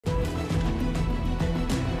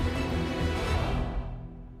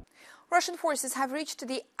Russian forces have reached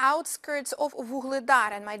the outskirts of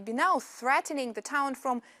Uglедара and might be now threatening the town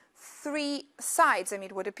from three sides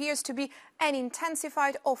amid what appears to be an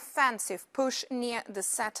intensified offensive push near the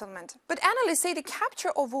settlement. But analysts say the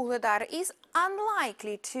capture of Uglедara is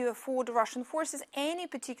unlikely to afford Russian forces any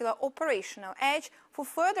particular operational edge for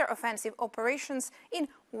further offensive operations in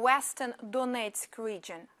western Donetsk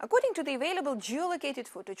region. According to the available geolocated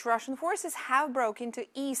footage, Russian forces have broken into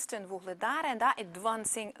eastern Uglедara and are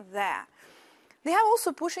advancing there. They are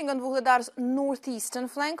also pushing on Uglедara's northeastern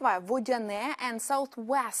flank via Vodyane and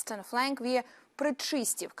southwestern flank via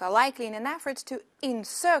Prechistevka, likely in an effort to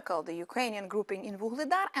encircle the Ukrainian grouping in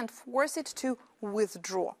Uglедar and force it to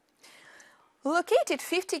withdraw. Located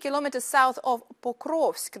 50 kilometers south of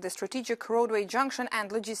Покровск, the strategic roadway junction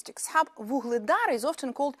and logistics hub, Uglедar is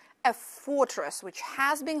often called a fortress which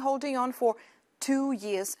has been holding on for 2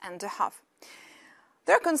 years and a half.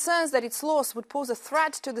 There are concerns that its loss would pose a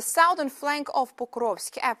threat to the southern flank of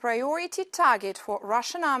Покровск, a priority target for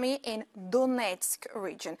Russian army in Donetsk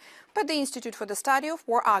region. But the Institute for the Study of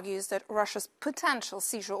War argues that Russia's potential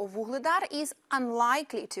seizure of Uglедar is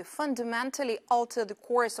unlikely to fundamentally alter the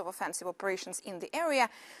course of offensive operations in the area,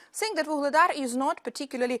 saying that Uglедar is not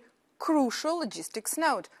particularly crucial logistics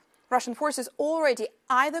node. Russian forces already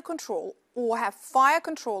either control or have fire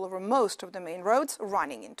control over most of the main roads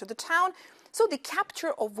running into the town, so the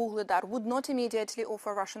capture of Uglедar would not immediately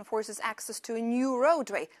offer Russian forces access to a new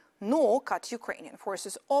roadway, nor cut Ukrainian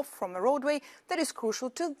forces off from a roadway that is crucial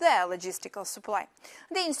to their logistical supply.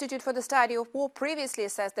 The Institute for the Study of War previously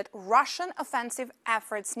assessed that Russian offensive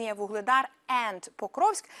efforts near Uglедar and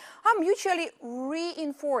Покровск are mutually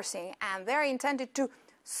reinforcing, and they are intended to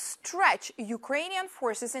stretch Ukrainian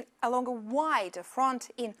forces along a wider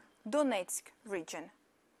front in Donetsk region.